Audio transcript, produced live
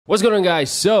What's going on,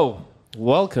 guys? So,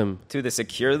 welcome to the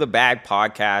Secure the Bag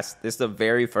podcast. This is the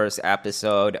very first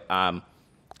episode.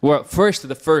 Well, first to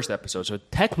the first episode. So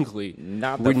technically,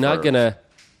 we're not gonna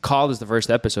call this the first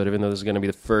episode, even though this is gonna be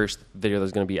the first video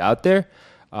that's gonna be out there.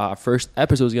 First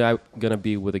episode is gonna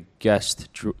be with a guest,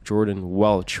 Jordan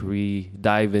Welch. We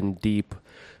dive in deep,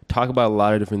 talk about a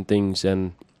lot of different things,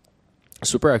 and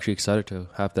super actually excited to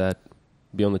have that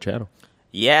be on the channel.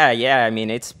 Yeah. I mean,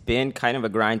 it's been kind of a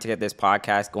grind to get this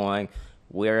podcast going.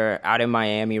 We're out in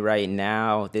Miami right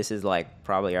now. This is like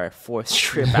probably our fourth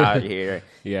trip out here.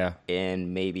 Yeah.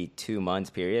 In maybe 2 months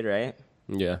period, right?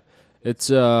 Yeah. It's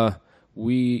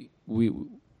we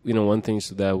one thing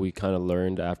that we kind of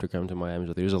learned after coming to Miami is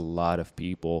that there's a lot of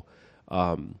people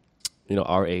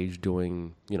our age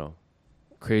doing,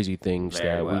 crazy things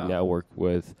that we network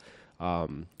with,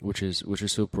 which is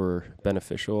super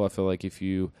beneficial. I feel like if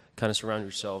you kind of surround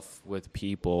yourself with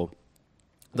people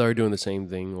that are doing the same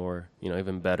thing or,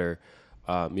 even better,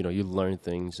 you learn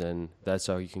things, and that's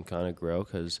how you can kind of grow,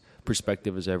 because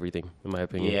perspective is everything, in my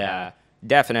opinion. Yeah,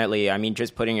 definitely. I mean,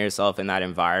 just putting yourself in that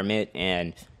environment,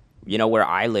 and, where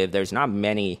I live, there's not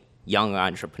many young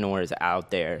entrepreneurs out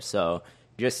there. So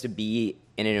just to be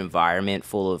in an environment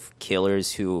full of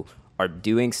killers who are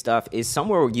doing stuff is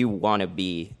somewhere where you want to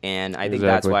be. And I think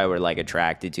that's why we're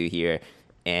attracted to here.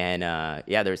 And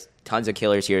there's tons of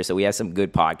killers here, so we have some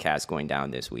good podcasts going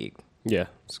down this week. Yeah,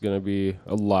 it's gonna be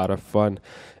a lot of fun.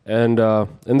 And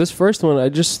this first one, I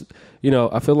just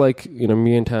I feel like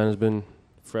me and Tan has been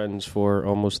friends for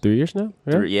almost 3 years now.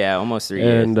 Yeah, almost 3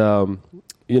 years. And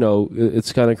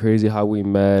it's kind of crazy how we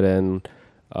met, and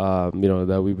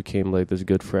that we became like this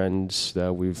good friends,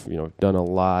 that we've done a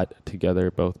lot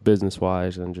together, both business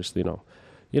wise and just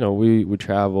we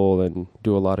travel and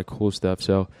do a lot of cool stuff.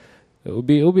 So it'll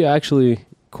be actually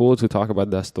cool to talk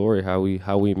about that story, how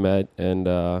we met, and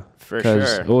for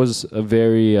sure, it was a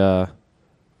very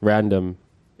random.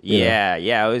 Yeah,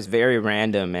 it was very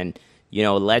random, and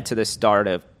led to the start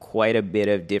of quite a bit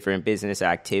of different business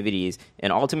activities,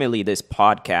 and ultimately this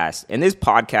podcast. And this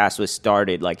podcast was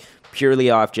started purely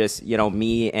off just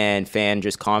me and Fan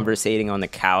just conversating on the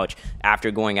couch after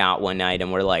going out one night,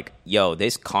 and we're like, yo,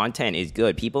 this content is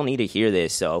good, people need to hear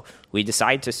this. So we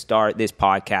decided to start this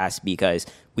podcast because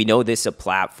we know this is a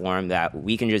platform that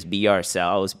we can just be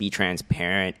ourselves, be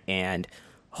transparent, and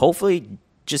hopefully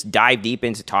just dive deep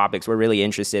into topics. We're really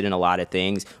interested in a lot of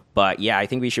things, but yeah, I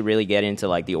think we should really get into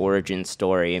the origin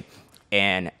story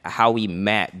and how we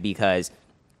met, because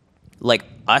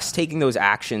us taking those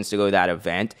actions to go to that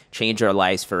event changed our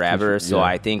lives forever. So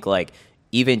I think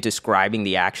even describing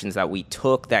the actions that we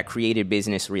took that created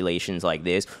business relations like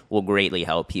this will greatly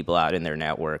help people out in their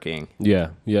networking.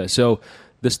 Yeah. So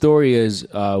the story is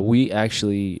we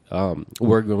actually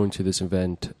we're going to this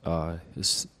event.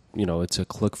 It's a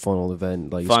ClickFunnels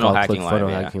event. Funnel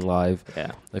Hacking Live.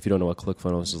 Yeah. If you don't know what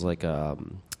ClickFunnels is,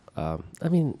 I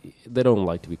mean, they don't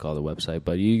like to be called a website,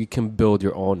 but you can build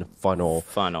your own funnel.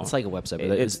 It's like a website,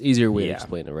 but it's an easier way to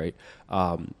explain it, right?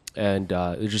 And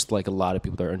there's just a lot of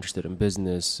people that are interested in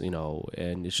business,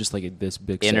 and it's just this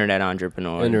big internet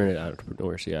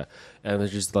entrepreneurs, yeah. And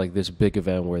there's just this big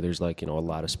event where there's a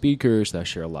lot of speakers that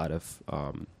share a lot of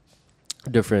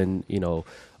different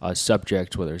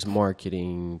subjects, whether it's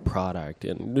marketing, product,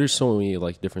 and there's so many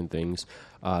different things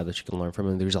that you can learn from.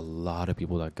 And there's a lot of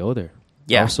people that go there.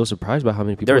 Yeah. I was so surprised by how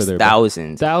many people are there.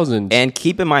 Thousands. And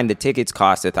keep in mind, the tickets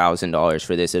cost $1,000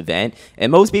 for this event.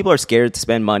 And most people are scared to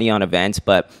spend money on events,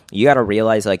 but you got to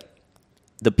realize,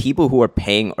 the people who are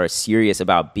paying are serious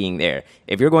about being there.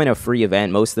 If you're going to a free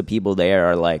event, most of the people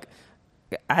there are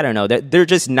I don't know, they're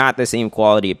just not the same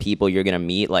quality of people you're going to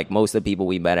meet. Most of the people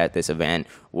we met at this event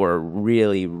were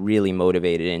really, really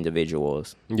motivated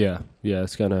individuals. Yeah,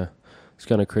 it's kind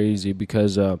of crazy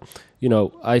because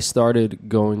I started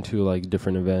going to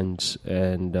different events,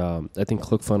 and I think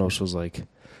ClickFunnels was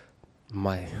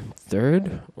my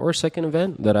third or second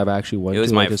event that I've actually went to. It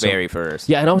was my very first.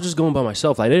 Yeah, and I was just going by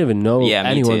myself. I didn't even know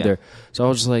anyone too. there. So I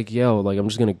was just I'm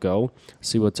just going to go,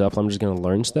 see what's up. I'm just going to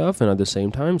learn stuff, and at the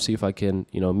same time, see if I can,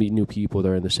 meet new people that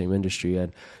are in the same industry.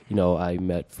 And, I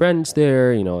met friends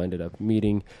there, ended up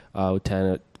meeting with Tan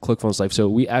at ClickFunnels Live. So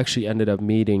we actually ended up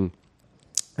meeting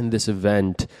in this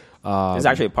event. It was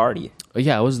actually a party.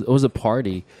 Yeah, it was a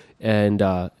party. And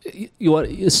you want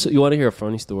to hear a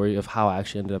funny story of how I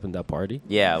actually ended up in that party?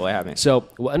 Yeah, what happened? So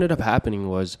what ended up happening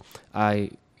was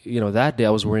that day I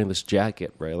was wearing this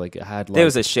jacket, right? It had it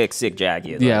was a sick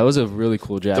jacket. Yeah, it was a really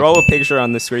cool jacket. Throw a picture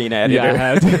on the screen, editor. Yeah, I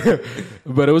had to.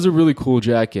 But it was a really cool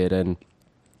jacket, and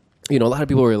a lot of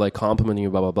people were complimenting me,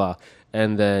 blah blah blah.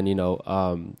 And then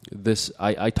this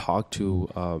I talked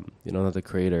to another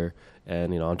creator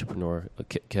and entrepreneur,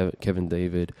 Kevin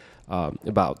David,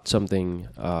 about something.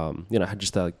 I had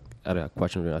just had a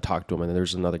question, and I talked to him, and then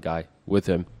there's another guy with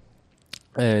him.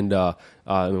 And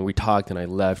we talked, and I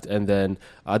left. And then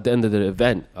at the end of the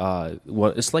event,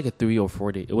 it's like a 3 or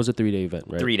 4 day. It was a 3-day event,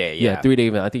 right? 3-day, yeah. 3-day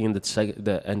event. I think in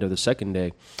the end of the second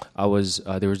day, there was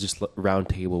this round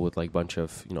table with like a bunch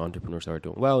of entrepreneurs that were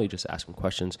doing well. You just ask them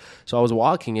questions. So I was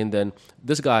walking, and then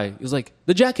this guy, he was like,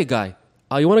 the jacket guy.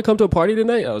 You want to come to a party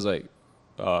tonight? I was like,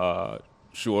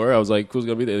 sure. I was like, who's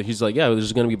gonna be there? He's like, yeah,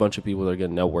 there's gonna be a bunch of people that are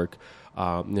gonna network.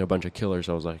 A bunch of killers.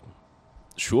 I was like,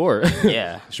 sure.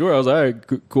 Yeah. Sure. I was like, all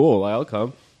right, cool. I'll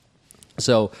come.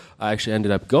 So I actually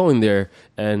ended up going there,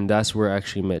 and that's where I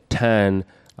actually met Tan.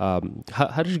 How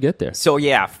did you get there? So,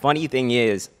 yeah, funny thing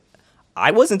is,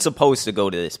 I wasn't supposed to go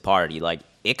to this party. Like,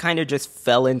 it kind of just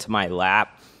fell into my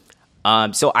lap.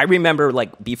 So I remember,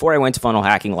 like, before I went to Funnel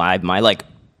Hacking Live, my, like,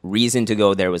 reason to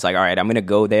go there was like, all right, I'm going to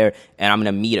go there, and I'm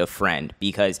going to meet a friend,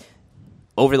 because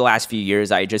over the last few years,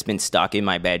 I had just been stuck in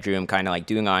my bedroom, kind of like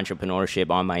doing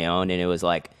entrepreneurship on my own. And it was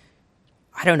like,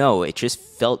 I don't know, it just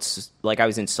felt like I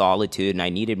was in solitude, and I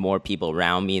needed more people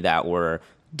around me that were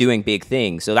doing big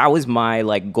things. So that was my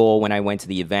like goal when I went to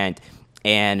the event.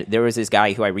 And there was this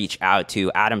guy who I reached out to,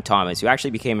 Adam Thomas, who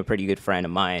actually became a pretty good friend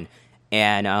of mine.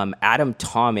 And Adam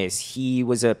Thomas, he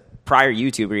was a prior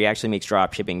YouTuber. He actually makes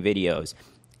dropshipping videos.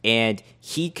 And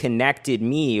he connected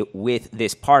me with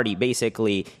this party.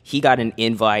 Basically, he got an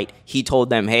invite. He told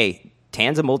them, hey,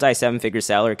 Tan's a multi-7-figure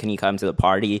seller. Can you come to the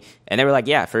party? And they were like,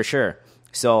 yeah, for sure.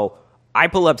 So I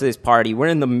pull up to this party. We're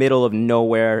in the middle of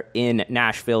nowhere in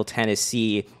Nashville,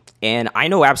 Tennessee. And I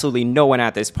know absolutely no one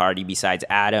at this party besides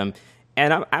Adam.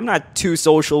 And I'm not too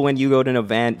social when you go to an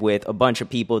event with a bunch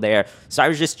of people there. So I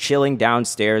was just chilling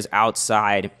downstairs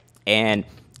outside. And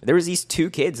there was these two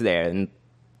kids there. And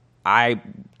I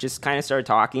just kind of started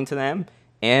talking to them,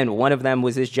 and one of them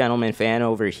was this gentleman fan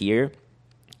over here,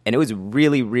 and it was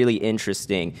really, really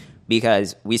interesting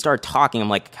because we started talking. I'm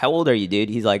like, how old are you, dude?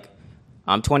 He's like,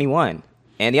 I'm 21.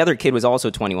 And the other kid was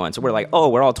also 21. So we're like, oh,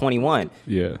 we're all 21.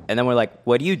 Yeah. And then we're like,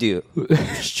 what do you do?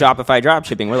 Shopify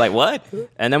dropshipping. We're like, what?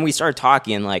 And then we started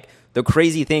talking, like, the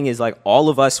crazy thing is, like, all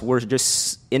of us were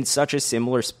just in such a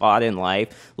similar spot in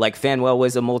life. Like, Fanuel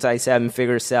was a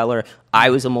multi-7-figure seller. I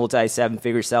was a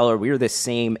multi-7-figure seller. We were the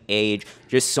same age.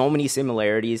 Just so many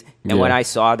similarities. And when I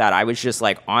saw that, I was just,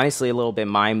 like, honestly a little bit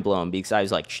mind blown, because I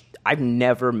was like, I've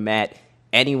never met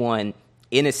anyone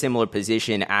in a similar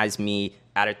position as me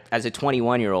as a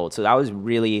 21-year-old. So that was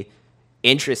really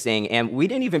interesting, and we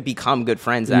didn't even become good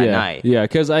friends that night. Yeah,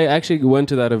 because I actually went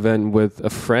to that event with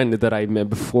a friend that I met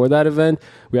before that event.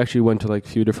 We actually went to like a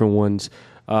few different ones.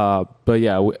 But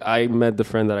yeah, I met the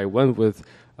friend that I went with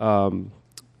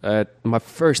at my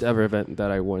first ever event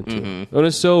that I went to. Mm-hmm. It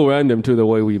was so random too, the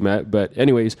way we met. But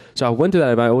anyways, so I went to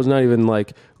that event. I was not even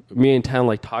like, me and Tan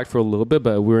like talked for a little bit,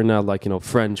 but we were not like,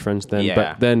 friends then. Yeah.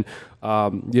 But then,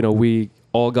 we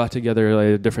all got together like,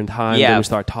 at a different time. Yeah. Then we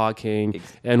started talking,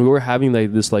 and we were having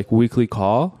like this like weekly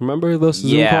call. Remember those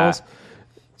Zoom calls?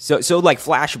 So like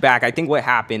flashback, I think what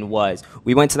happened was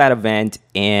we went to that event,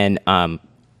 and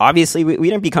obviously we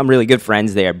didn't become really good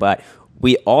friends there, but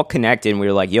we all connected, and we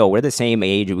were like, yo, we're the same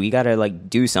age. We got to like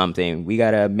do something. We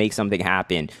got to make something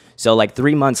happen. So like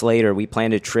 3 months later, we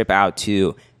planned a trip out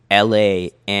to LA,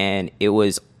 and it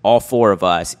was all four of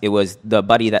us. It was the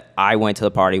buddy that I went to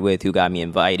the party with who got me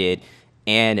invited,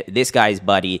 and this guy's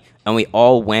buddy, and we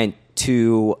all went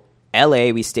to LA.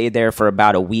 We stayed there for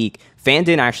about a week. Fan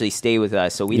didn't actually stay with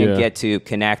us, so we didn't get to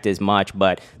connect as much,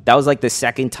 but that was like the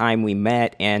second time we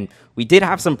met, and we did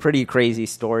have some pretty crazy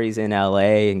stories in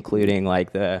LA, including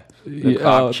like the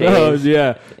cop chase.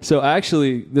 Yeah. So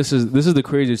actually, this is the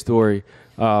craziest story,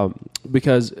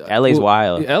 because LA's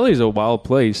wild. LA's a wild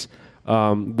place.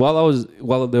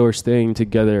 While they were staying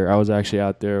together, I was actually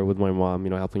out there with my mom,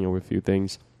 helping her with a few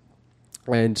things.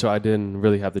 And so I didn't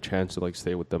really have the chance to like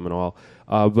stay with them and all.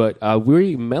 But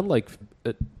we met like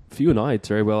a few nights,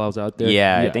 right? While I was out there.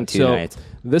 Yeah, I think two nights.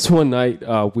 This one night,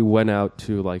 we went out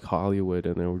to like Hollywood,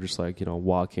 and then we're just like,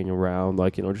 walking around,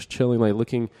 like, just chilling, like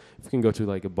looking if we can go to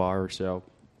like a bar or so.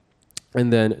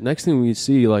 And then next thing we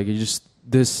see, like,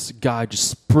 this guy just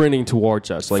sprinting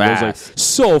towards us. Like, fast. It was like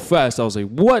so fast. I was like,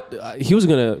 what? He was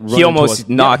going to run. He almost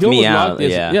knocked me out.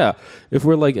 Yeah. If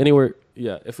we're like anywhere.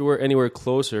 Yeah, if we were anywhere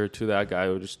closer to that guy,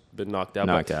 we would just been knocked out.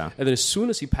 And then as soon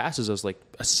as he passes us, like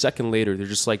a second later, there's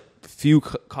just like a few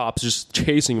cops just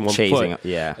chasing him on foot.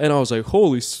 Yeah. And I was like,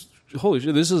 holy holy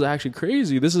shit, this is actually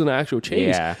crazy. This is an actual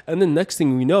chase. Yeah. And then next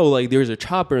thing we know, like there's a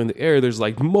chopper in the air. There's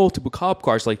like multiple cop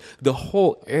cars. Like the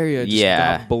whole area just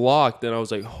got blocked. And I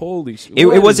was like, holy shit.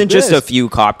 It wasn't just a few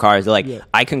cop cars. Like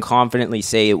I can confidently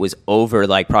say it was over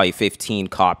like probably 15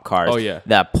 cop cars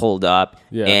that pulled up.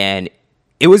 Yeah. And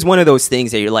it was one of those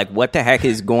things that you're like, what the heck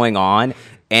is going on?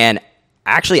 And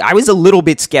actually, I was a little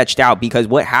bit sketched out because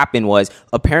what happened was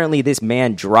apparently this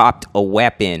man dropped a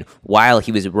weapon while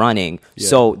he was running. Yeah.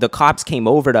 So the cops came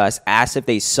over to us, asked if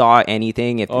they saw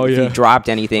anything, if he dropped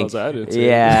anything.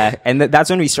 Yeah. And that's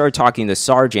when we started talking to the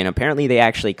sergeant. Apparently, they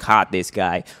actually caught this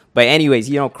guy. But anyways,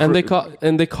 you know, and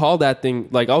they call that thing,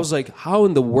 like, I was like, how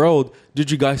in the world did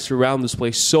you guys surround this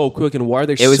place so quick, and why are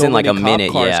there so many cop cars? It was in like a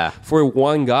minute, for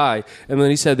one guy? And then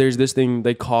he said there's this thing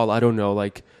they call, I don't know,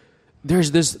 like,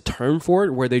 there's this term for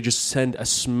it where they just send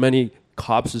as many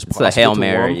cops as possible. It's a Hail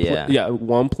Mary,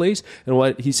 one place. And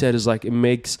what he said is like it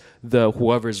makes the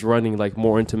whoever's running like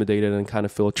more intimidated and kind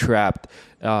of feel trapped.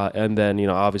 And then, you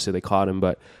know, obviously they caught him,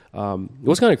 but it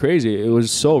was kind of crazy. It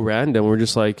was so random. We're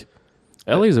just like,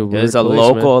 LA's a weird place,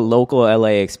 local LA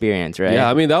experience, right? Yeah,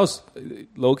 I mean that was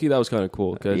low-key. That was kind of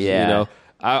cool because you know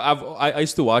I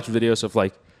used to watch videos of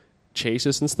like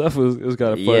chases and stuff. It was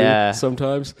kind of funny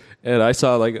sometimes, and I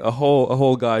saw like a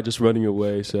whole guy just running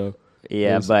away. So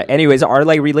but anyways, our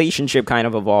like relationship kind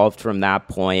of evolved from that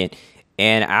point.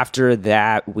 And after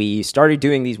that, we started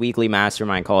doing these weekly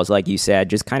mastermind calls, like you said,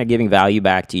 just kind of giving value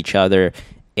back to each other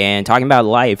and talking about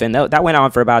life. And that went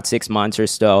on for about 6 months or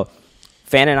so.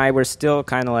 Fan and I were still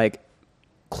kind of like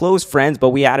close friends,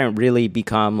 but we hadn't really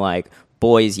become like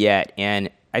boys yet. And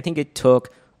I think it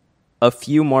took a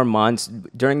few more months.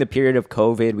 During the period of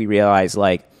COVID, we realized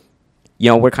like, you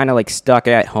know, we're kind of like stuck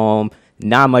at home,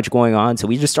 not much going on. So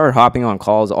we just started hopping on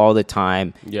calls all the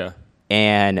time. Yeah.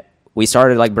 And we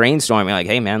started like brainstorming like,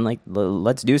 hey man, like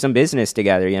let's do some business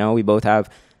together. You know, we both have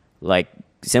like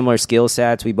similar skill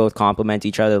sets. We both complement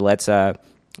each other. Let's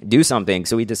do something.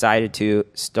 So we decided to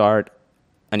start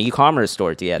an e-commerce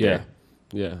store together.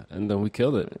 Yeah, and then we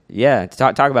killed it. Yeah,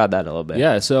 talk about that a little bit.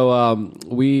 Yeah, so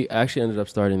we actually ended up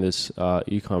starting this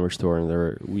e-commerce store,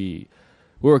 and we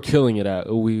were killing it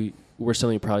at. We were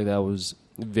selling a product that was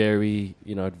very,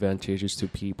 you know, advantageous to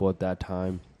people at that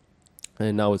time,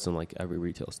 and now it's in like every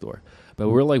retail store. But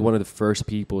we're like one of the first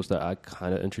people that I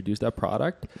kind of introduced that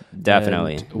product.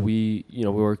 Definitely. And we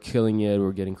were killing it. We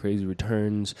were getting crazy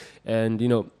returns. And, you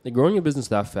know, growing a business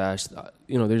that fast,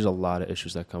 you know, there's a lot of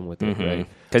issues that come with it, right?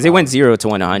 Because it went 0 to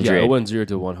 100. Yeah, it went 0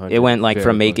 to 100. It went like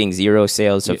from making 0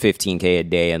 sales to $15K a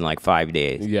day in like 5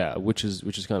 days. Yeah, which is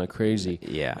kind of crazy.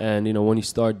 Yeah. And, you know, when you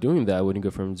start doing that, when you go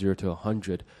from 0 to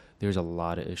 100, there's a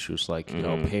lot of issues like, you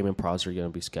know, payment process are going to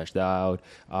be sketched out.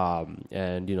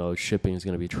 And, you know, shipping is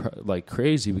going to be like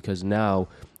crazy because now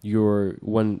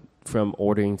went from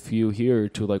ordering few here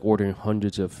to like ordering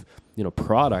hundreds of, you know,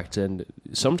 products. And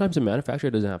sometimes the manufacturer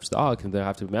doesn't have stock and they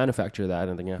have to manufacture that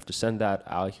and then you have to send that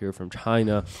out here from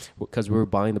China because we're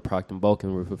buying the product in bulk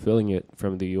and we're fulfilling it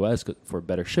from the US for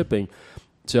better shipping.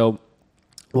 So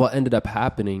what ended up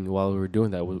happening while we were doing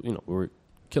that was, you know, we were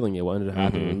killing it. What ended up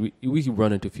happening, we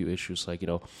run into a few issues. Like, you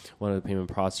know, one of the payment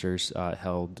processors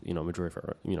held, you know, majority of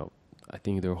our, you know, I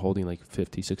think they were holding like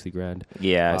 50, 60 grand.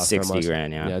 Yeah, 60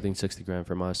 grand, yeah. Yeah, I think 60 grand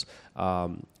from us.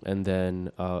 And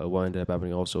then what ended up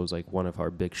happening also was like one of our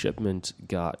big shipments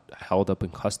got held up in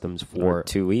customs for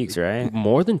 2 weeks, right?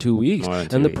 More than 2 weeks.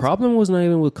 The problem was not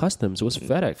even with customs. It was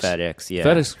FedEx.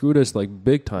 FedEx screwed us like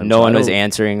big time. No one was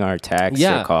answering our texts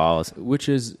or calls. Which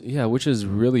is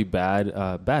really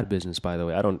bad. Bad business, by the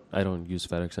way. I don't use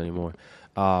FedEx anymore.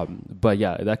 But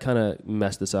yeah, that kind of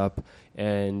messed us up,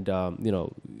 and you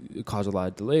know, it caused a lot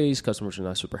of delays. Customers are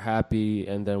not super happy,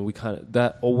 and then we kind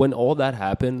of when all that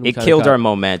happened, it killed our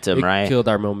momentum, right? It killed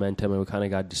our momentum, and we kind of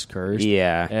got discouraged.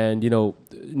 Yeah, and you know,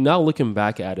 now looking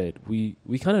back at it, we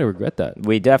kind of regret that.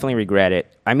 We definitely regret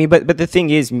it. I mean, but the thing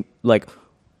is, like,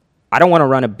 I don't want to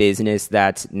run a business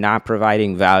that's not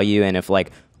providing value, and if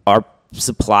like our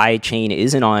supply chain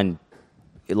isn't on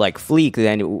like fleek,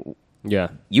 then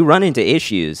you run into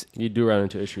issues. You do run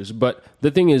into issues. But the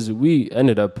thing is, we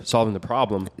ended up solving the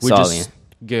problem. We just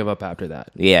gave up after that.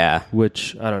 Yeah.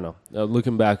 Which, I don't know.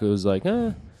 Looking back, it was like,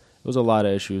 it was a lot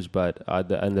of issues. But at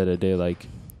the end of the day, like,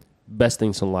 best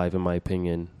things in life, in my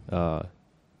opinion,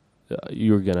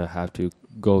 you're going to have to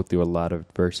go through a lot of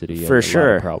adversity and a lot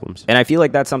of problems. And I feel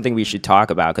like that's something we should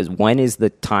talk about, because when is the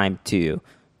time to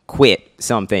quit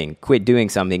doing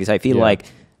something? Because I feel like,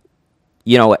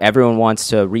 you know, everyone wants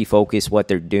to refocus what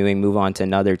they're doing, move on to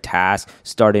another task,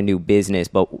 start a new business.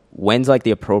 But when's like the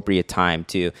appropriate time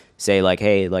to say like,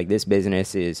 hey, like this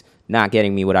business is not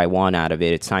getting me what I want out of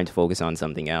it. It's time to focus on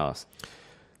something else.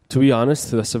 To be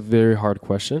honest, that's a very hard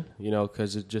question,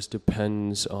 because it just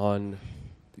depends on,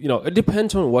 it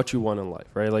depends on what you want in life,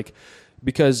 right? Like,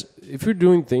 because if you're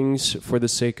doing things for the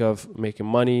sake of making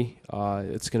money,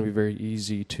 it's going to be very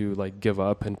easy to like give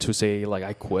up and to say like,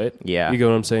 I quit. Yeah. You get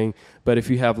what I'm saying? But if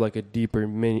you have like a deeper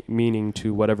meaning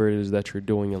to whatever it is that you're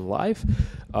doing in life,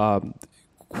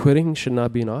 quitting should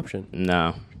not be an option.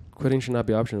 No. Quitting should not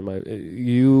be an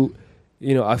option.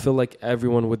 I feel like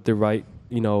everyone with the right,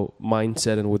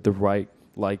 mindset and with the right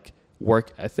like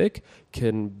work ethic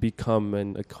can become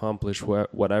and accomplish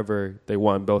whatever they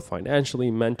want, both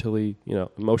financially, mentally,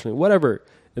 emotionally, whatever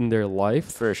in their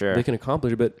life. For sure. They can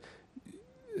accomplish it, but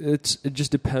it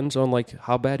just depends on like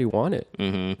how bad you want it.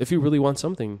 Mm-hmm. If you really want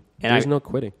something, and there's no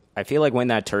quitting. I feel like when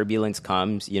that turbulence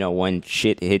comes, when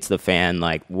shit hits the fan,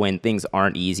 like when things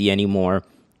aren't easy anymore,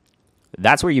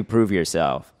 that's where you prove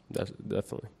yourself. That's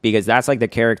definitely, because that's like the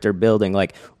character building.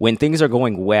 Like when things are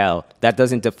going well, that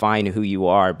doesn't define who you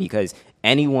are, because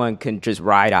anyone can just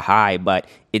ride a high, but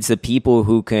it's the people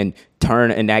who can turn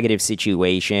a negative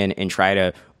situation and try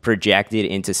to project it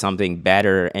into something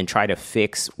better and try to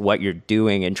fix what you're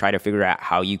doing and try to figure out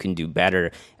how you can do better.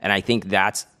 And I think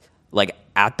that's like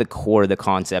at the core of the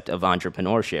concept of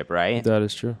entrepreneurship, right? That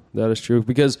is true.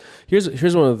 Because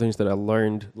here's one of the things that I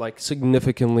learned like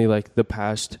significantly like the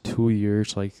past 2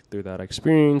 years, like through that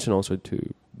experience and also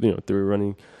through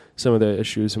running some of the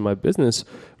issues in my business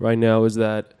right now, is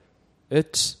that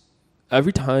it's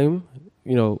every time,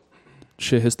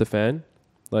 shit hits the fan,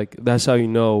 like that's how you're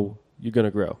going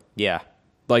to grow. Yeah.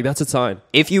 Like that's a sign.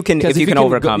 If you can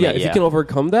overcome it. If you can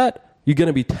overcome that, you're going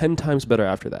to be 10 times better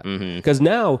after that. Because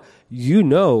now you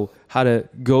know how to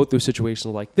go through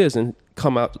situations like this and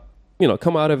come out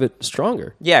of it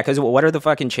stronger. Yeah, because what are the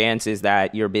fucking chances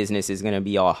that your business is going to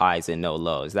be all highs and no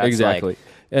lows? That's exactly.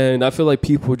 And I feel like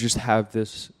people just have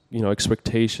this,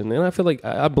 expectation. And I feel like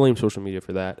I blame social media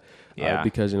for that. Yeah.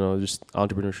 Because, just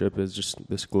entrepreneurship is just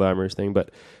this glamorous thing.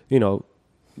 But,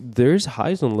 there's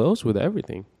highs and lows with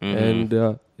everything.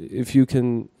 And if you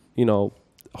can,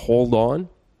 hold on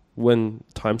when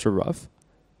times are rough,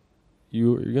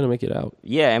 you're going to make it out.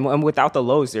 Yeah, and without the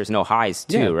lows, there's no highs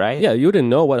too, right? Yeah, you wouldn't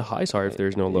know what highs are if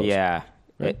there's no lows. Yeah.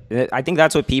 Right? I think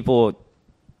that's what people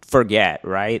forget,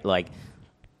 right? Like,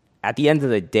 at the end of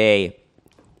the day,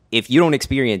 if you don't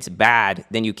experience bad,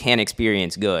 then you can't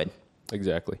experience good.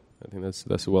 Exactly. I think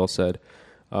that's well said.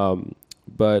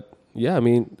 But, yeah, I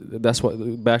mean, that's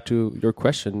what, back to your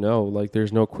question, no, like,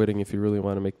 there's no quitting if you really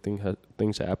want to make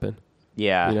things happen.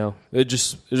 Yeah.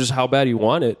 It's just how bad you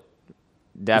want it.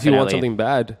 Definitely. If you want something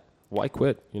bad, why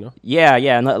quit, Yeah.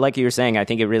 And like you were saying, I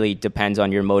think it really depends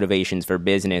on your motivations for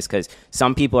business, because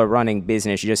some people are running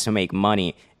business just to make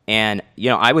money. And,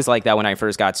 I was like that when I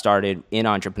first got started in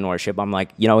entrepreneurship. I'm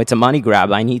like, it's a money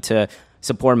grab. I need to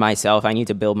support myself. I need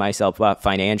to build myself up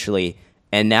financially.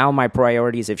 And now my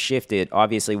priorities have shifted.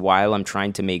 Obviously, while I'm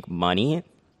trying to make money,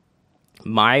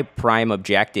 my prime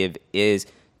objective is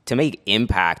to make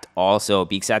impact also,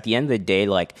 because at the end of the day,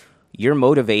 like, your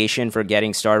motivation for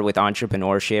getting started with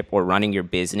entrepreneurship or running your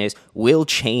business will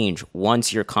change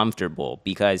once you're comfortable,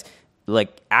 because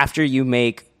like after you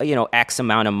make, X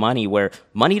amount of money, where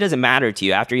money doesn't matter to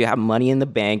you, after you have money in the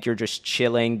bank, you're just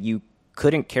chilling, you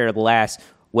couldn't care less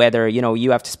whether,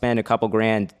 you have to spend a couple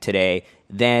grand today,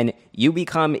 then you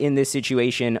become in this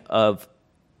situation of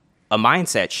a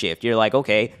mindset shift. You're like,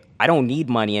 okay, I don't need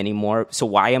money anymore, so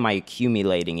why am I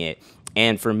accumulating it?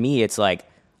 And for me, it's like,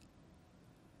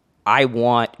 I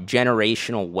want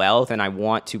generational wealth, and I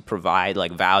want to provide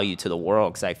like value to the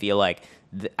world, because I feel like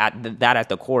at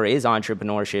the core is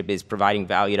entrepreneurship, is providing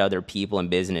value to other people and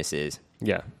businesses.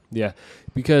 Yeah,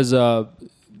 because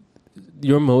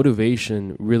your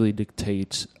motivation really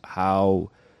dictates how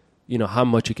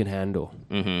much you can handle.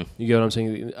 Mm-hmm. You get what I'm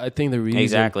saying? I think the reason...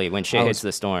 Exactly, when shit hits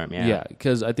the storm, yeah. Yeah,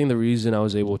 because I think the reason I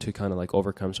was able to kind of like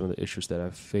overcome some of the issues that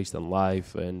I've faced in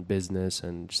life and business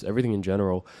and just everything in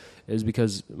general is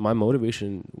because my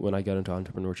motivation when I got into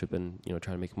entrepreneurship and,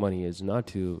 trying to make money is not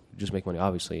to just make money.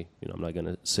 Obviously, I'm not going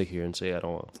to sit here and say I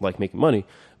don't like making money,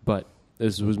 but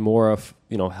this was more of,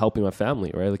 helping my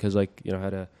family, right? Because I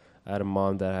had a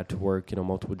mom that had to work,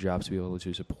 multiple jobs to be able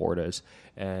to support us.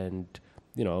 And...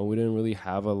 we didn't really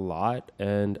have a lot,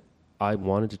 and I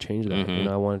wanted to change that. Mm-hmm.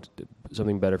 I wanted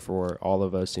something better for all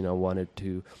of us. I wanted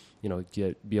to,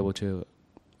 be able to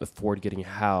afford getting a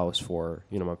house for,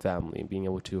 my family, and being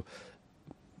able to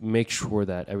make sure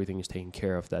that everything is taken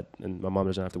care of, that, and my mom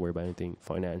doesn't have to worry about anything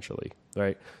financially,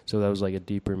 right? So that was like a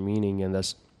deeper meaning, and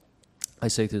that's, I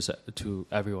say this to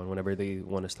everyone whenever they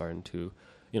want to start into,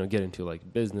 get into like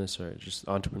business or just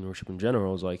entrepreneurship in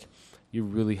general, is like, you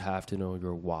really have to know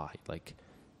your why. Like,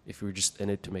 if you're just in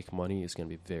it to make money, it's going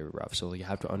to be very rough. So you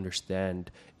have to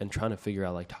understand and trying to figure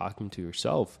out, like talking to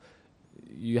yourself,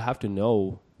 you have to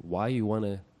know why you want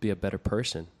to be a better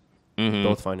person,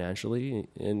 both financially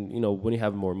and, when you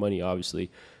have more money, obviously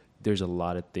there's a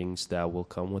lot of things that will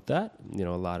come with that, a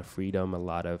lot of freedom, a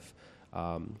lot of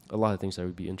things that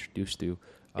would be introduced to.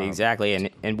 Exactly.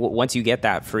 And once you get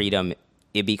that freedom,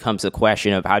 it becomes a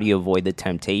question of how do you avoid the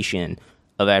temptation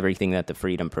of everything that the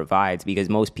freedom provides? Because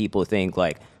most people think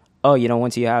like, oh,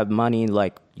 once you have money,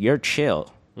 like you're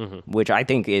chill, which I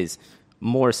think is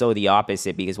more so the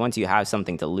opposite, because once you have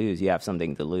something to lose, you have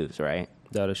something to lose, right?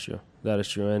 That is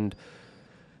true. And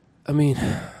I mean,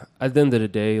 at the end of the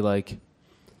day, like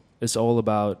it's all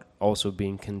about also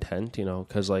being content,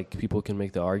 because like people can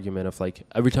make the argument of like,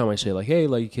 every time I say like, hey,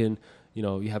 like you can,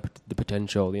 you have the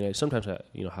potential, sometimes I,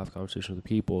 have conversations with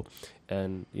people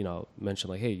and,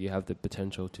 mention like, hey, you have the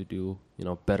potential to do,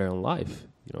 better in life,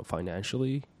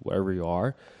 financially, wherever you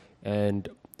are. And,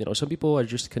 some people are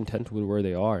just content with where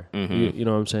they are. You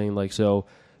know what I'm saying? Like, so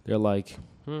they're like,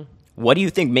 What do you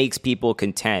think makes people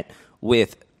content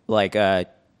with like a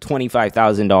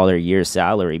 $25,000 a year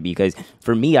salary? Because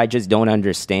for me, I just don't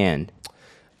understand.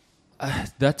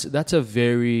 That's a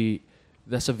very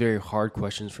hard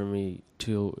question for me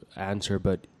to answer.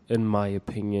 But in my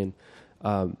opinion,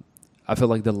 I feel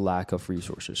like the lack of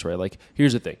resources, right? Like,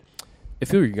 here's the thing.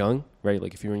 If you're young, right,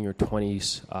 like if you're in your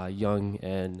 20s, young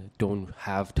and don't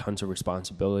have tons of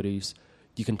responsibilities,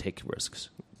 you can take risks.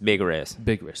 Big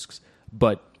risks.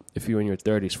 But if you're in your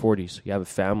 30s, 40s, you have a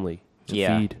family to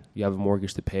feed, you have a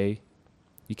mortgage to pay,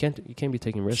 you can't be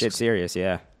taking risks. Shit serious,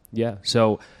 yeah. Yeah.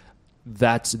 So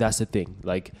that's the thing.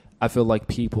 Like, I feel like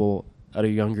people at a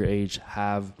younger age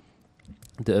have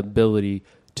the ability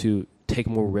to take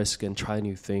more risk and try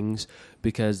new things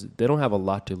because they don't have a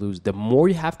lot to lose. The more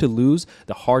you have to lose,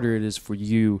 the harder it is for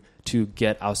you to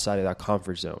get outside of that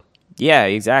comfort zone. Yeah,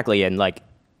 exactly. And like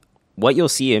what you'll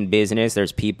see in business,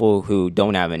 there's people who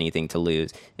don't have anything to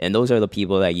lose. And those are the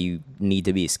people that you need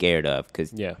to be scared of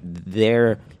because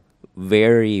they're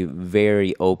very,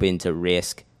 very open to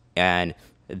risk. And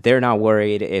they're not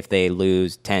worried if they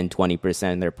lose 10,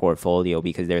 20% in their portfolio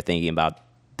because they're thinking about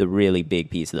the really big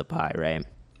piece of the pie, right?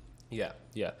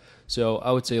 Yeah. So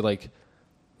I would say, like,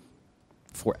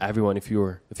 for everyone, if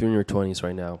you're in your 20s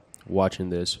right now watching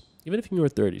this, even if you're in your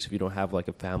 30s, if you don't have like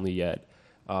a family yet,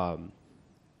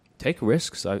 take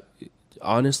risks.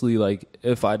 Honestly, like,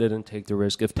 if I didn't take the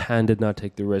risk, if Tan did not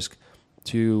take the risk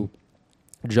to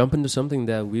jump into something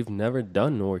that we've never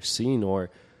done or seen or,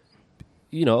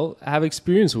 have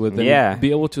experience with and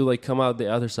be able to like come out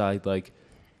the other side, like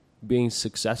being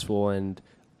successful. And,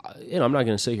 I'm not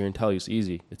going to sit here and tell you it's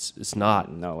easy. It's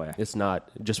not. No way. It's not.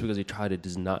 Just because you tried it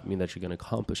does not mean that you're going to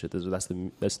accomplish it.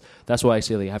 That's why I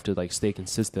say that you have to like stay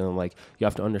consistent. And, like, you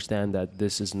have to understand that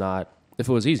this is not. If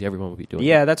it was easy, everyone would be doing it.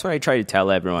 Yeah, that's what I try to tell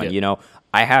everyone. Yeah.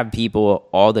 I have people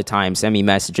all the time send me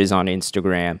messages on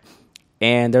Instagram,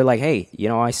 and they're like, "Hey,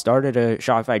 I started a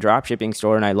Shopify dropshipping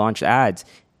store and I launched ads,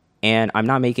 and I'm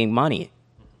not making money."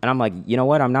 And I'm like, you know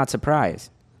what? I'm not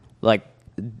surprised. Like,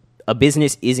 a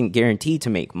business isn't guaranteed to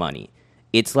make money.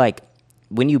 It's like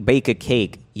when you bake a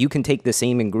cake, you can take the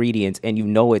same ingredients and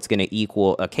it's going to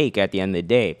equal a cake at the end of the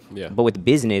day. Yeah. But with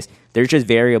business, there's just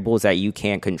variables that you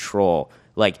can't control.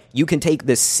 Like, you can take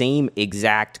the same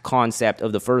exact concept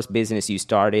of the first business you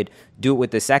started, do it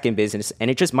with the second business, and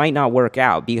it just might not work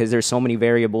out because there's so many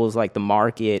variables like the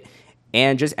market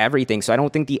and just everything. So I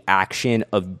don't think the action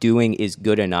of doing is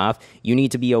good enough. You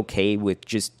need to be okay with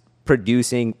just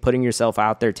producing, putting yourself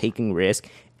out there, taking risk,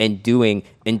 and doing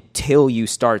until you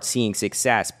start seeing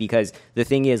success. Because the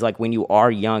thing is, like, when you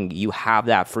are young, you have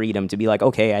that freedom to be like,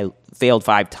 okay, I failed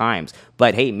 5 times,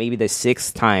 but hey, maybe the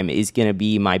 6th time is going to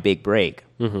be my big break.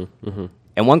 And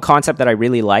one concept that I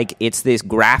really like, it's this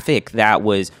graphic that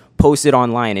was posted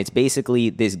online. It's basically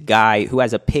this guy who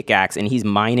has a pickaxe and he's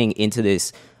mining into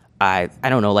this I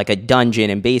don't know, like a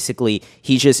dungeon, and basically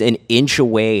he's just an inch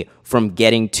away from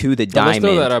getting to the diamond.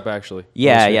 Let's throw that up, actually.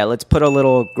 Yeah, let's put a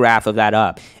little graph of that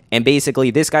up. And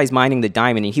basically, this guy's mining the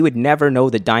diamond, and he would never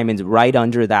know the diamond's right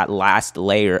under that last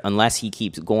layer unless he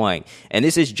keeps going. And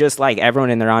this is just like everyone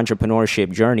in their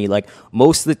entrepreneurship journey. Like,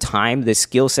 most of the time, the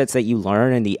skill sets that you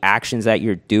learn and the actions that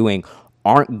you're doing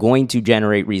aren't going to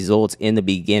generate results in the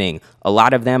beginning. A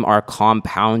lot of them are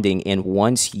compounding, and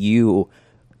once you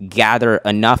gather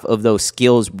enough of those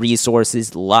skills,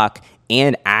 resources, luck,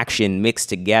 and action mixed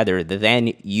together,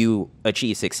 then you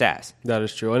achieve success. That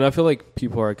is true. And I feel like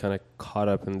people are kind of caught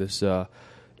up in this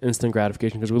instant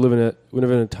gratification because we live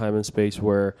in a time and space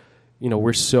where,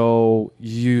 we're so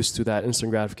used to that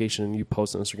instant gratification. You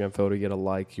post an Instagram photo, you get a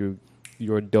like, you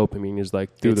your dopamine is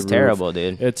like through the It's roof. terrible,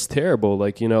 dude. It's terrible.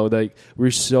 Like, you know, like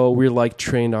we're like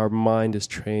trained. Our mind is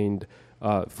trained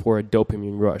for a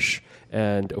dopamine rush,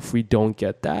 and if we don't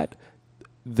get that,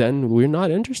 then we're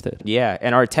not interested. Yeah,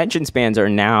 and our attention spans are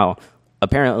now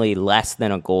apparently less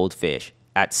than a goldfish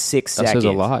at 6 That seconds. says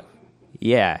a lot.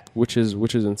 Yeah. Which is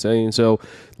insane. So,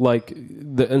 like,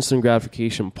 the instant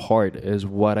gratification part is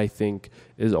what I think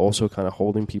is also kind of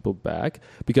holding people back,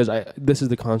 because this is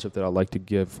the concept that I like to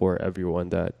give for everyone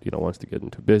that, you know, wants to get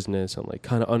into business and like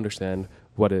kind of understand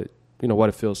what it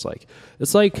feels like.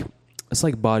 It's like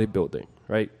bodybuilding,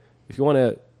 right? If you want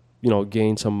to, you know,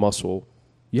 gain some muscle,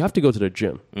 you have to go to the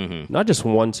gym, not just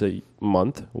once a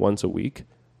month, once a week,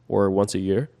 or once a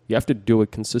year. You have to do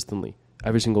it consistently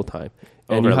every single time.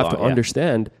 And you have to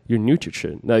understand your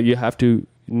nutrition. Now, you have to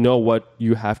know what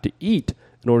you have to eat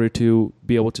in order to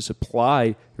be able to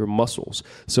supply your muscles.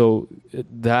 So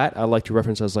that I like to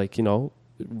reference as, like, you know,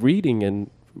 reading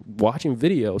and watching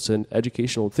videos and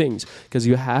educational things, because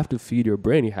you have to feed your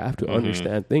brain. You have to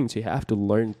understand things. You have to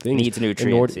learn things. Needs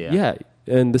nutrients, yeah.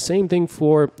 And the same thing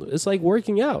it's like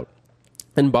working out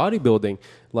and bodybuilding.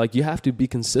 Like, you have to be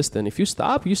consistent. If you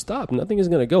stop, you stop. Nothing is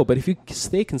going to go. But if you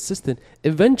stay consistent,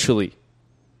 eventually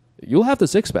you'll have the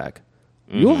six pack.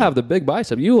 You'll have the big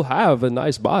bicep. You'll have a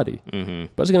nice body.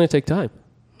 But it's going to take time.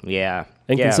 Yeah.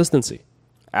 And consistency.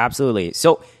 Absolutely.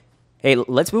 So, hey,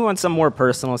 let's move on to some more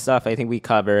personal stuff. I think we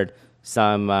covered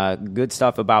some good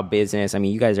stuff about business. I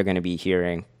mean, you guys are going to be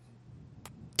hearing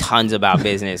tons about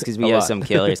business because we have some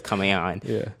killers coming on.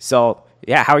 Yeah. So,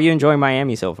 yeah, how are you enjoying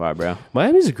Miami so far, bro?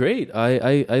 Miami's great.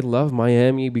 I love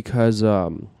Miami because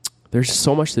there's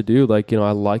so much to do. Like, you know,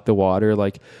 I like the water.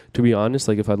 Like, to be honest,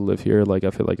 like, if I live here, like,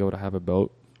 I feel like I would have a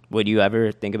boat. Would you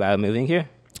ever think about moving here?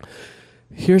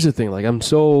 Here's the thing. Like, I'm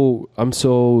so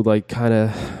like kind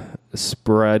of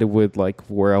spread with like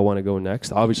where I want to go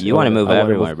next. Obviously, you want to move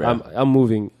everywhere, bro. I'm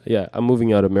moving. Yeah, I'm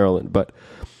moving out of Maryland, but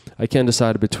I can't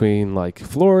decide between like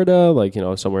Florida, like, you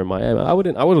know, somewhere in Miami. I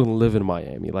wouldn't live in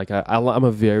Miami. Like, I'm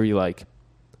a very like,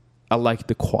 I like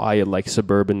the quiet, like,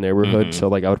 suburban neighborhood. So,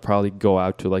 like, I would probably go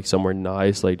out to, like, somewhere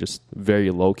nice, like, just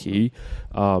very low-key.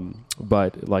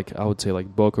 But, like, I would say,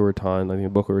 like, Boca Raton. I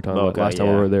think Boca Raton, last time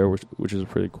we were there, which is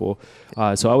pretty cool.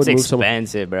 So I would move somewhere.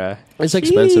 It's expensive, bro. It's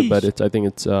expensive, but I think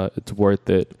it's worth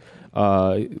it.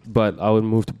 But I would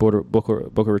move to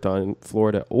Boca Raton in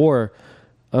Florida. Or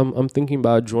I'm thinking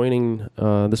about joining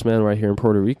this man right here in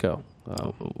Puerto Rico.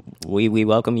 We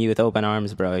welcome you with open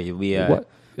arms, bro. What?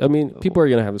 I mean, people are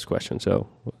going to have this question. So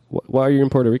why are you in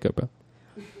Puerto Rico, bro?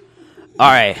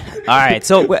 All right.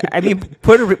 So, I mean,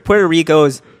 Puerto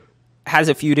Rico's has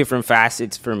a few different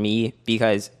facets for me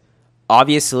because,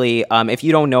 obviously, if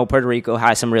you don't know, Puerto Rico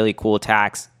has some really cool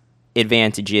tax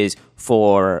advantages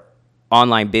for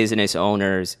online business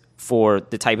owners for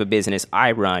the type of business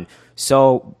I run.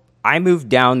 So I moved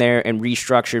down there and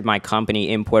restructured my company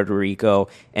in Puerto Rico,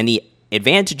 and the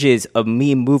advantages of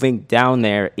me moving down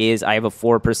there is I have a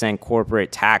 4% corporate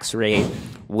tax rate,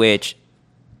 which,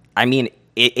 I mean,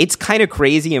 it's kind of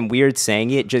crazy and weird saying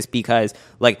it just because,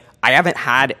 like, I haven't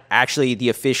had actually the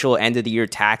official end of the year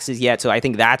taxes yet. So I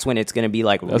think that's when it's going to be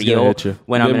like real,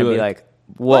 when I'm going to be like,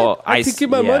 whoa, I can keep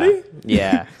my money?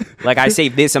 Yeah. Like, I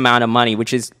saved this amount of money,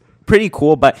 which is pretty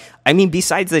cool. But I mean,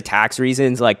 besides the tax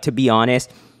reasons, like, to be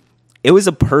honest, it was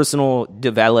a personal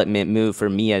development move for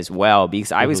me as well,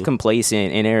 because I was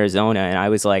complacent in Arizona and I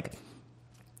was like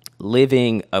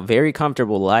living a very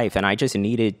comfortable life, and I just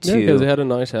needed to. Yeah, because they had a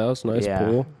nice house, nice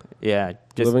pool. Yeah,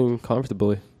 just living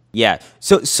comfortably. Yeah,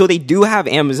 so they do have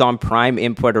Amazon Prime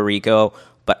in Puerto Rico,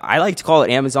 but I like to call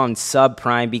it Amazon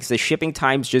Subprime because the shipping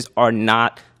times just are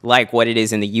not like what it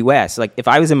is in the U.S. Like, if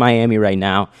I was in Miami right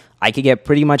now, I could get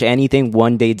pretty much anything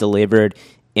one day delivered.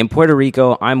 In Puerto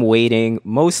Rico, I'm waiting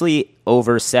mostly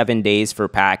over 7 days for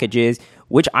packages,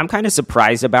 which I'm kind of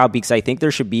surprised about because I think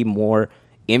there should be more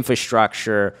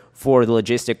infrastructure for the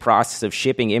logistic process of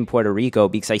shipping in Puerto Rico,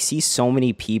 because I see so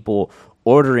many people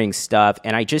ordering stuff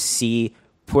and I just see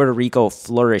Puerto Rico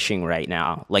flourishing right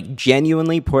now. Like,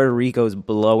 genuinely, Puerto Rico's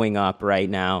blowing up right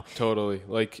now. Totally.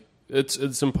 Like,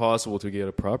 it's impossible to get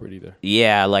a property there.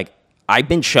 Yeah, like, I've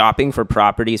been shopping for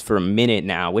properties for a minute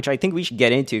now, which I think we should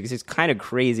get into because it's kind of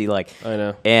crazy. Like, I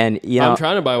know, and you know, I'm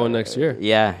trying to buy one next year.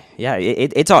 Yeah.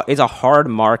 It's a hard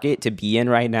market to be in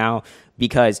right now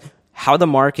because how the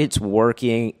market's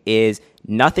working is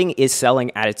nothing is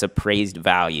selling at its appraised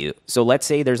value. So let's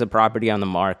say there's a property on the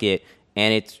market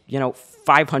and it's, you know,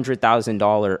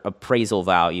 $500,000 appraisal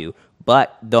value,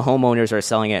 but the homeowners are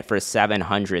selling it for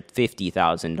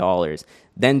 $750,000.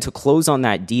 Then to close on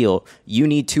that deal, you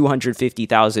need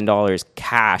 $250,000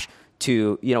 cash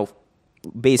to, you know,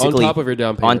 basically on top of your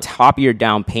down payment. On top of your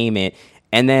down payment.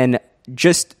 And then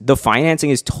just the financing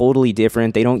is totally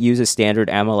different. They don't use a standard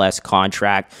MLS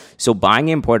contract. So buying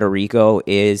in Puerto Rico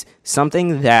is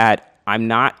something that I'm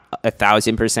not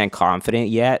 1,000% confident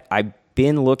yet. I've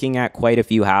been looking at quite a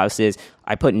few houses.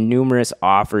 I put numerous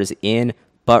offers in,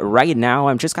 but right now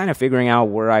I'm just kind of figuring out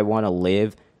where I want to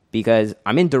live because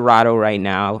I'm in Dorado right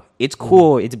now. It's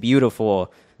cool. It's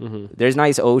beautiful. There's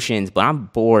nice oceans, but I'm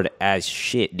bored as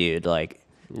shit, dude.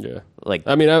 Yeah.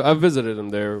 I mean, I've visited them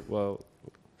there. Well,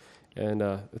 and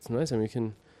it's nice. I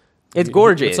mean, it's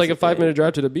gorgeous. It's like a 5-minute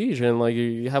drive to the beach, and like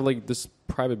you have like this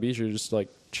private beach. You're just like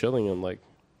chilling and like,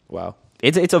 wow.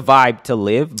 It's a vibe to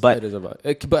live, but it is a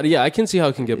vibe. But yeah, I can see how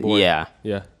it can get bored. Yeah.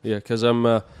 Because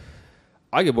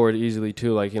I get bored easily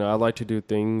too. Like I like to do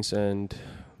things, and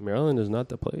Maryland is not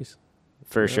the place.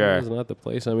 For sure, it's not the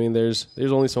place. I mean, there's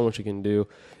only so much you can do.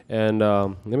 And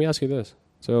let me ask you this: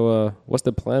 so, what's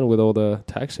the plan with all the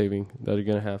tax saving that you're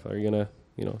gonna have? Are you gonna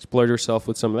splurge yourself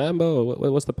with some Lambo?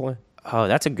 Or what's the plan? Oh,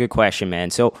 that's a good question, man.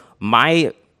 So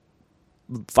my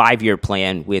 5-year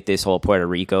plan with this whole Puerto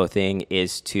Rico thing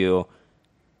is to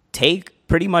take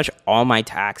pretty much all my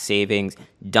tax savings,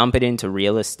 dump it into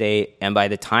real estate, and by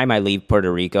the time I leave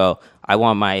Puerto Rico, I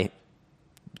want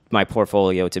my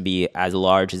portfolio to be as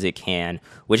large as it can,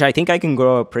 which I think I can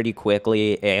grow up pretty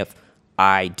quickly if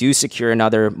I do secure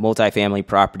another multifamily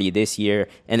property this year,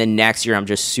 and then next year I'm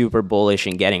just super bullish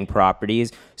in getting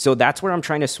properties. So that's where I'm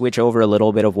trying to switch over a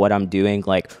little bit of what I'm doing.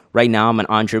 Like right now I'm an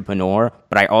entrepreneur,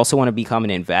 but I also want to become an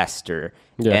investor.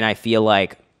 Yeah. And I feel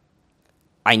like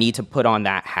I need to put on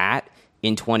that hat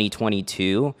in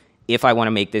 2022 if I want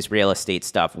to make this real estate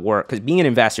stuff work. Because being an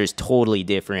investor is totally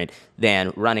different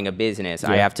than running a business.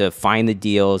 Yeah. I have to find the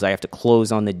deals. I have to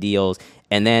close on the deals.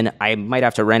 And then I might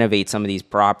have to renovate some of these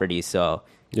properties. So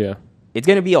yeah, it's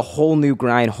going to be a whole new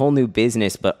grind, whole new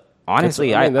business. But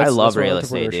honestly, I love real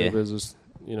estate, dude. Is,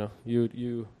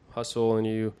 you hustle and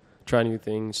you try new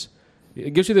things.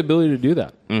 It gives you the ability to do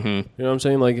that. Mm-hmm. You know what I'm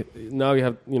saying? Like now you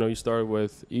have, you started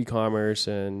with e-commerce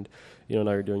and, now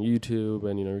you're doing YouTube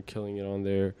and, you're killing it on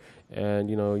there. And,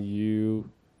 you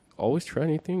always try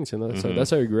new things. And that's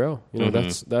how you grow.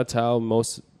 That's how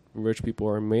most rich people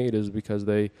are made, is because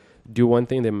they do one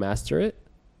thing, they master it.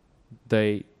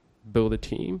 They build a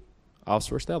team,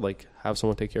 outsource that, like have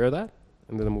someone take care of that.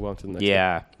 And then move on to the next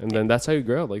one. And then that's how you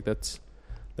grow. Like that's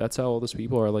how all these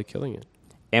people are like killing it.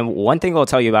 And one thing I'll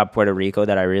tell you about Puerto Rico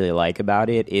that I really like about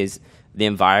it is the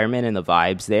environment and the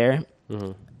vibes there.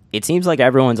 Mm-hmm. It seems like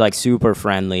everyone's like super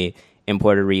friendly in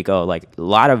Puerto Rico, like a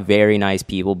lot of very nice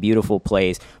people, beautiful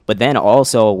place. But then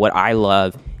also what I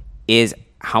love is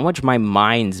how much my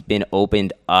mind's been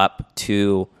opened up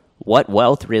to what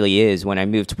wealth really is when I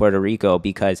moved to Puerto Rico.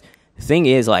 Because the thing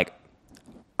is, like,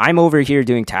 I'm over here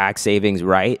doing tax savings,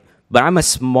 right? But I'm a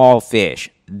small fish.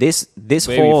 This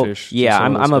baby whole fish,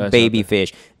 I'm a baby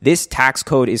fish. This tax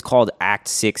code is called Act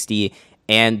 60,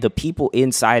 and the people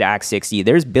inside Act 60,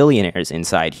 there's billionaires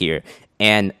inside here.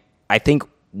 And I think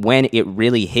when it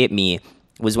really hit me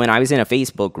was when I was in a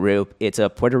Facebook group. It's a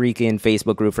Puerto Rican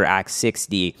Facebook group for Act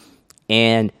 60,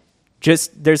 and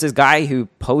just there's this guy who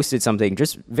posted something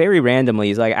just very randomly.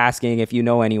 He's like asking if you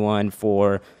know anyone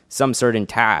for some certain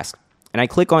task, and I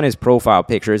click on his profile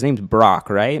picture. His name's Brock,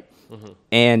 right? Mm-hmm.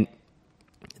 And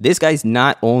this guy's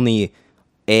not only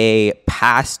a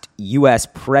past U.S.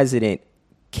 president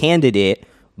candidate,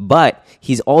 but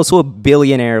he's also a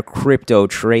billionaire crypto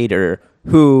trader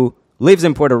who lives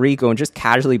in Puerto Rico and just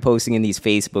casually posting in these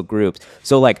Facebook groups.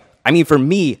 So, like, I mean, for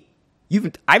me,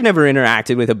 I've never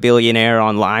interacted with a billionaire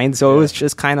online, so it was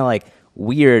just kind of like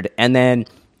weird. And then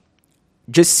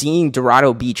just seeing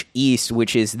Dorado Beach East,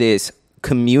 which is this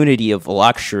community of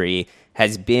luxury,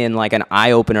 has been like an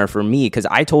eye-opener for me, because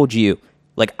I told you,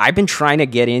 like, I've been trying to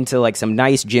get into like some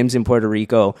nice gyms in Puerto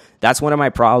Rico. That's one of my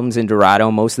problems in Dorado.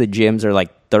 Most of the gyms are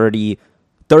like 30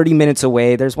 minutes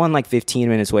away. There's one like 15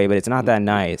 minutes away, but it's not that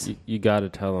nice. You got to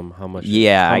tell them how much.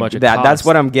 Yeah, how much that's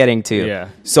what I'm getting to. Yeah.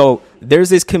 So there's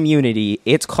this community.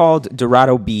 It's called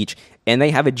Dorado Beach, and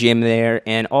they have a gym there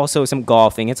and also some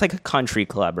golfing. It's like a country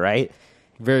club, right?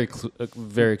 Very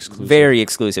exclusive. Very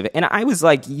exclusive. And I was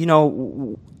like, I'm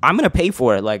going to pay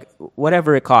for it, like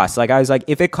whatever it costs. Like I was like,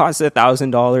 if it costs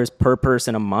 $1,000 per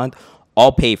person a month,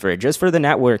 I'll pay for it just for the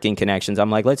networking connections.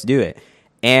 I'm like, let's do it.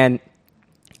 And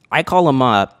I call them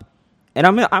up, and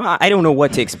I don't know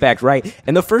what to expect, right?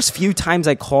 And the first few times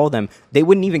I called them, they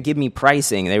wouldn't even give me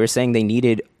pricing. They were saying they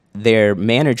needed their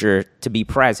manager to be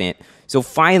present. So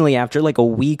finally, after like a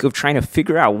week of trying to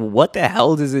figure out what the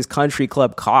hell does this country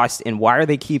club cost and why are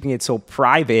they keeping it so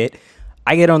private,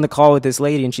 I get on the call with this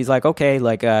lady, and she's like, okay,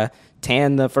 like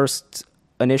tan the first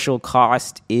initial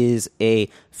cost is a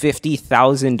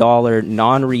 $50,000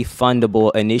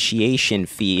 non-refundable initiation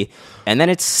fee, and then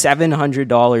it's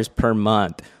 $700 per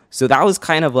month. So that was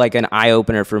kind of like an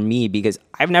eye-opener for me because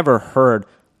I've never heard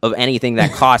of anything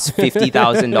that costs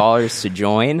 $50,000 to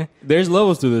join. There's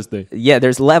levels to this thing. Yeah,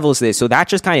 there's levels to this. So that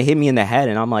just kind of hit me in the head,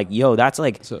 and I'm like, yo, that's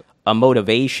like a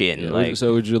motivation. Yeah, like,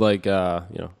 so would you like,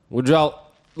 would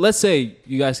y'all, let's say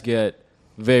you guys get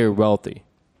very wealthy.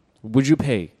 Would you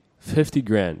pay 50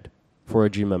 grand for a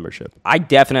gym membership? I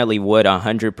definitely would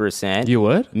 100%. You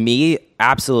would? Me,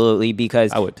 absolutely,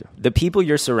 because I would too. The people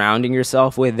you're surrounding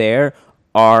yourself with there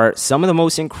are some of the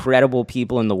most incredible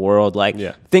people in the world. Like,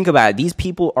 think about it. These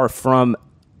people are from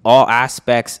all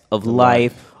aspects of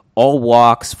life, all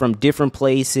walks, from different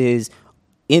places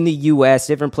in the U.S.,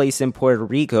 different places in Puerto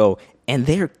Rico, and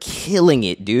they're killing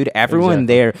it, dude. Everyone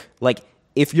there, like,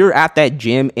 if you're at that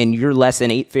gym and you're less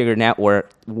than 8-figure net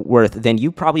worth, then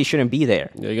you probably shouldn't be there.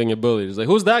 Yeah, you're getting bullied. It's like,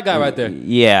 who's that guy right there?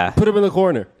 Yeah. Put him in the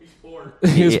corner. He's poor.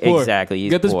 He's poor. Exactly.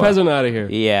 Get this peasant out of here.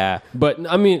 Yeah.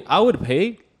 But, I mean, I would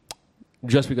pay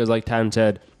just because, like Tan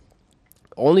said,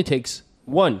 only takes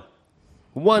one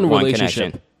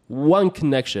relationship, one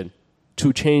connection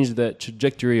to change the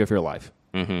trajectory of your life.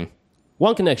 Mm-hmm.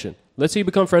 One connection. Let's say you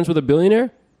become friends with a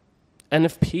billionaire, and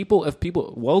if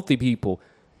wealthy people,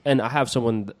 and I have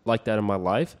someone like that in my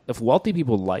life, if wealthy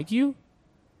people like you,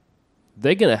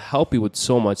 they're going to help you with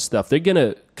so much stuff. They're going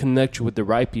to connect you with the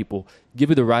right people, give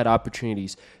you the right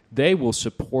opportunities. They will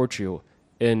support you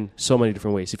in so many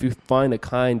different ways. If you find a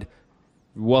kind,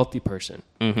 wealthy person,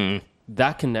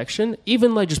 that connection,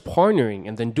 even like just partnering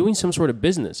and then doing some sort of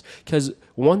business. Because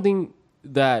one thing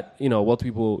that, wealthy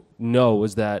people know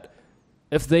is that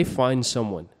if they find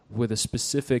someone with a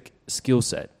specific skill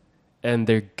set and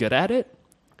they're good at it,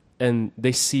 and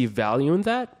they see value in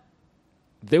that,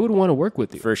 they would want to work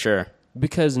with you. For sure.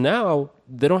 Because now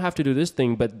they don't have to do this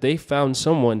thing, but they found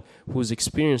someone who's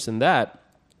experienced in that.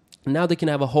 Now they can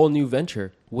have a whole new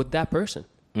venture with that person.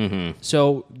 Mm-hmm.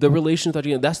 So the relationship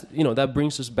that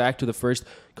brings us back to the first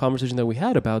conversation that we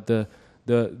had about the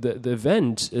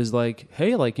event is like,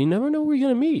 hey, like you never know where you're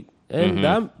gonna meet, and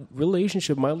that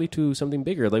relationship might lead to something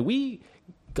bigger. Like we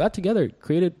got together,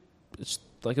 created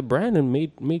like a brand and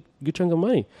made a good chunk of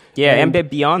money. Yeah, and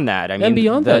beyond that. I mean,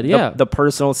 the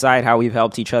personal side, how we've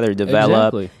helped each other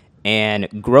develop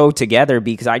and grow together,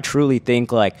 because I truly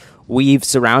think like we've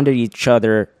surrounded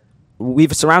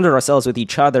ourselves with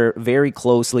each other very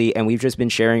closely, and we've just been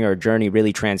sharing our journey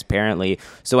really transparently.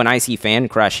 So when I see Fan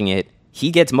crushing it,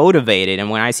 he gets motivated, and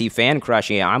when I see Fan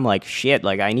crushing it, I'm like, shit,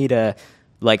 like I need to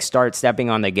like start stepping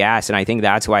on the gas. And I think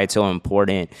that's why it's so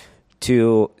important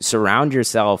to surround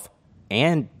yourself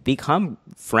and become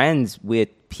friends with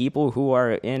people who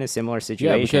are in a similar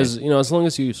situation. Yeah, because, as long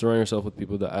as you surround yourself with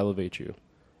people that elevate you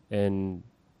in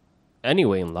any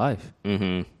way in life,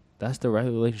 that's the right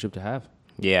relationship to have.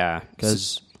 Yeah.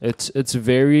 Because it's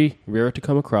very rare to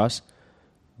come across,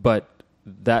 but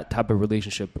that type of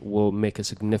relationship will make a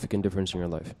significant difference in your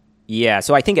life. Yeah,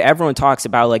 so I think everyone talks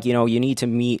about, like, you need to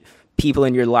meet people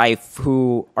in your life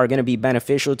who are going to be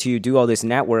beneficial to you, do all this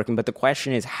networking, but the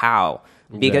question is how?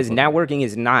 Because networking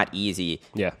is not easy.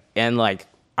 Yeah. And, like,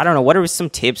 I don't know, what are some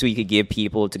tips we could give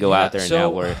people to go out there and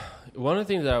network? One of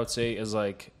the things that I would say is,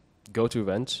 like, go to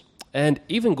events. And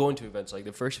even going to events, like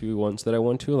the first few ones that I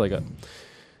went to, like,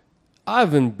 I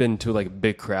haven't been to, like, a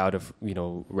big crowd of,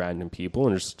 random people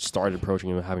and just started approaching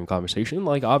them and having a conversation.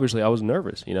 Like, obviously, I was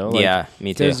nervous, Like, yeah,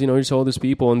 me too. Because, just all these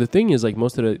people. And the thing is, like,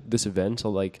 most of this events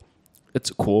are, like, it's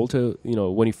cool to,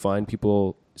 when you find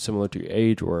people similar to your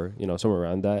age or, somewhere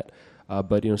around that.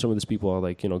 But, some of these people are,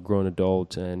 like, grown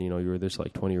adults and, you're this,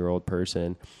 like, 20-year-old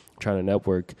person trying to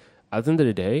network. At the end of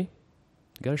the day,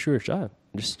 you got to shoot your shot.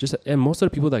 And most of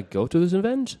the people that go to this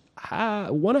event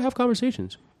want to have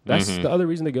conversations. That's the other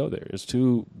reason they go there, is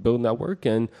to build network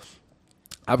and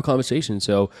have a conversation.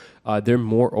 So they're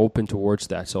more open towards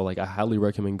that. So, like, I highly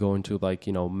recommend going to, like,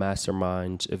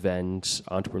 masterminds, events,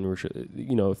 entrepreneurship,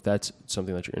 if that's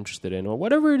something that you're interested in or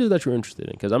whatever it is that you're interested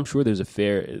in. Because I'm sure there's a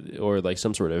fair or, like,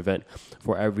 some sort of event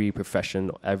for every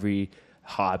profession, every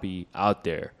hobby out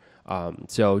there.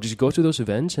 So just go to those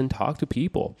events and talk to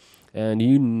people. And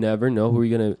you never know who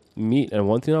you're going to meet. And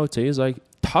one thing I would say is, like,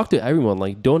 talk to everyone.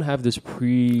 Like, don't have this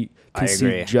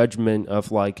preconceived judgment of,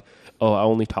 like, oh, I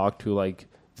only talk to, like,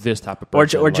 this type of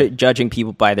person. Or judging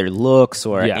people by their looks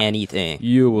or anything.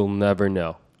 You will never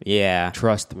know. Yeah.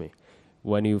 Trust me.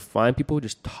 When you find people,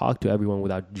 just talk to everyone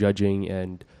without judging,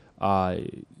 and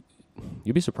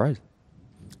you'll be surprised.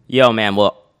 Yo, man.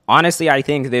 Well, honestly, I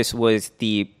think this was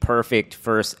the perfect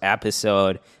first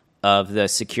episode. of the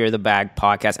Secure the Bag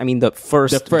podcast. I mean, the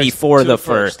first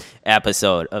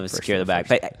episode of Secure the Bag.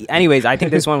 But anyways, I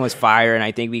think this one was fire, and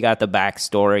I think we got the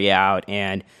backstory out,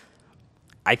 and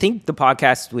I think the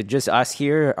podcasts with just us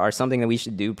here are something that we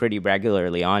should do pretty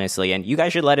regularly, honestly. And you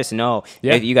guys should let us know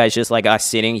if you guys just like us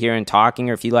sitting here and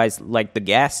talking, or if you guys like the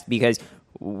guests, because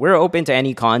we're open to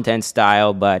any content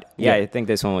style. But I think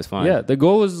this one was fun. Yeah, the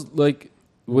goal is like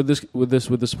with this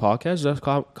podcast, just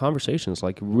conversations,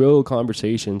 like real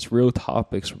conversations, real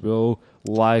topics, real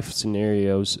life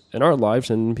scenarios in our lives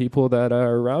and people that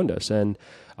are around us. And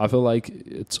I feel like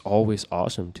it's always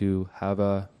awesome to have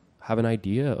an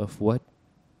idea of what,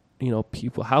 you know,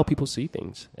 how people see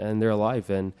things and their life,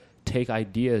 and take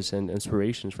ideas and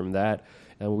inspirations from that.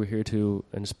 And we're here to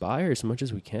inspire as much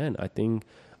as we can. I think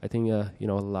you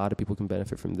know, a lot of people can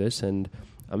benefit from this, and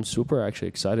I'm super actually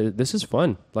excited. This is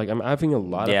fun. Like, I'm having a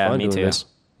lot of fun doing this.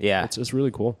 Yeah, it's really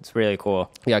cool. It's really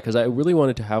cool. Yeah, because I really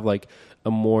wanted to have like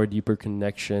a more deeper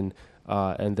connection,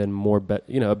 and then more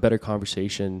a better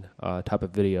conversation type of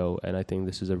video. And I think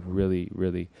this is a really,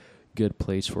 really good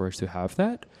place for us to have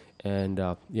that. And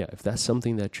if that's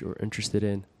something that you're interested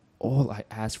in, all I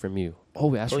ask from you,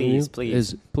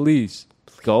 is please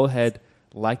go ahead,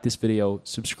 like this video,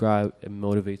 subscribe. It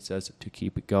motivates us to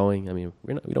keep it going. I mean,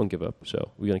 we don't give up, so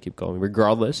we're gonna keep going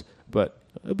regardless. But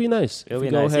it'll be nice. It'll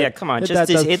be nice. Yeah, come on, just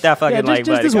hit that fucking like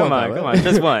button. Come on,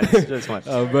 just once, just once.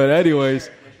 But anyways.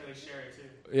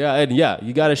 Yeah, and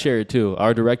you got to share it too.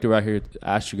 Our director right here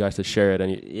asked you guys to share it,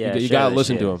 and you got to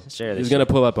listen to him. He's going to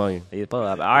pull up on you. He's pull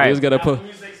up. All right. He's going to pull.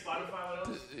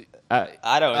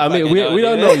 I don't. I mean, we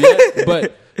don't know yet,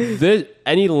 but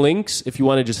any links if you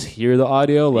want to just hear the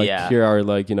audio, like hear our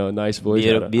like nice voice,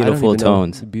 beautiful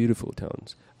tones, beautiful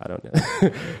tones. I don't know.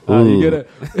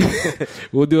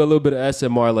 We'll do a little bit of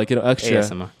SMR, like extra.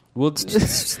 ASMR.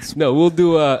 We'll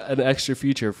do an extra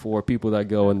feature for people that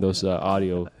go in those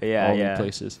audio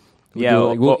places.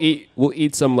 We'll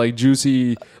eat some like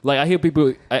juicy, like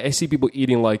I see people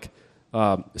eating like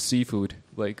seafood.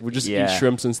 Like we just eat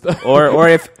shrimps and stuff. Or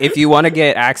if you want to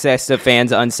get access to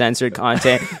Fans Uncensored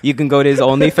content, you can go to his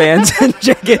OnlyFans and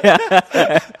check it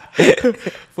out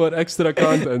for extra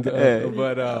content.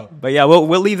 But yeah,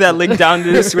 we'll leave that link down in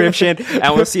the description,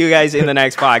 and we'll see you guys in the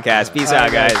next podcast. Peace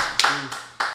out, guys.